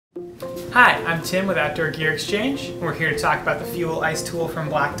Hi, I'm Tim with Outdoor Gear Exchange, and we're here to talk about the Fuel Ice tool from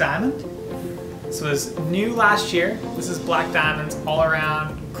Black Diamond. This was new last year. This is Black Diamond's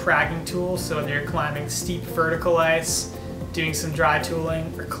all-around cragging tool, so whether you're climbing steep vertical ice, doing some dry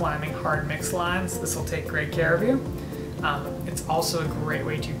tooling, or climbing hard mix lines, this will take great care of you. It's also a great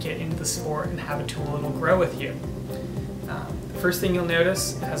way to get into the sport and have a tool that will grow with you. The first thing you'll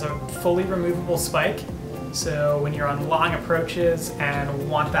notice, it has a fully removable spike. So when you're on long approaches and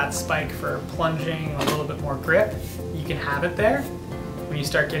want that spike for plunging, a little bit more grip, you can have it there. When you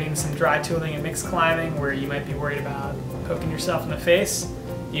start getting some dry tooling and mixed climbing where you might be worried about poking yourself in the face,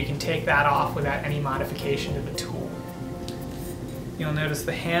 you can take that off without any modification to the tool. You'll notice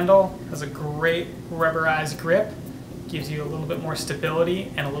the handle has a great rubberized grip, gives you a little bit more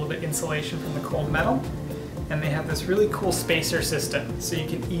stability and a little bit insulation from the cold metal. And they have this really cool spacer system, so you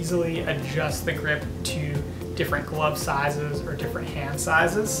can easily adjust the grip to different glove sizes or different hand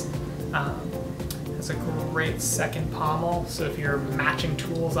sizes. It's a great second pommel, so if you're matching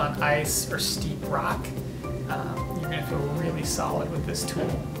tools on ice or steep rock, you're going to feel really solid with this tool.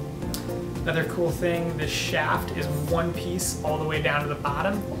 Another cool thing, this shaft is one piece all the way down to the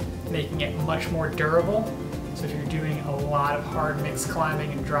bottom, making it much more durable. So if you're doing a lot of hard mix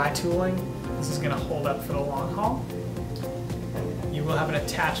climbing and dry tooling, this is going to hold up for the long haul. You will have an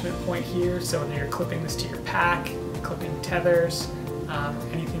attachment point here, so whether you're clipping this to your pack, clipping tethers,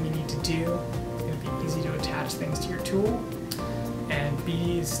 anything you need to do, it's going to be easy to attach things to your tool. And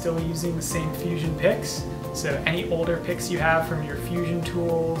BD is still using the same Fusion picks, so any older picks you have from your Fusion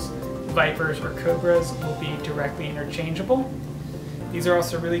tools, Vipers or Cobras will be directly interchangeable. These are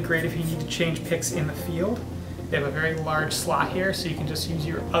also really great if you need to change picks in the field. They have a very large slot here, so you can just use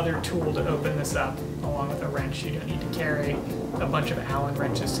your other tool to open this up, along with a wrench. You don't need to carry a bunch of Allen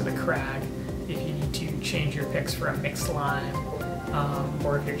wrenches to the crag if you need to change your picks for a mixed line,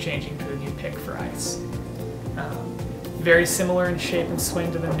 or if you're changing to a new pick for ice. Very similar in shape and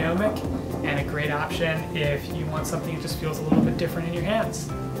swing to the Nomic, and a great option if you want something that just feels a little bit different in your hands.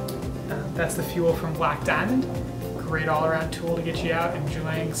 That's the Fuel from Black Diamond. Great all-around tool to get you out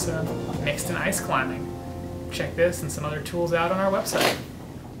enjoying some mixed and ice climbing. Check this and some other tools out on our website.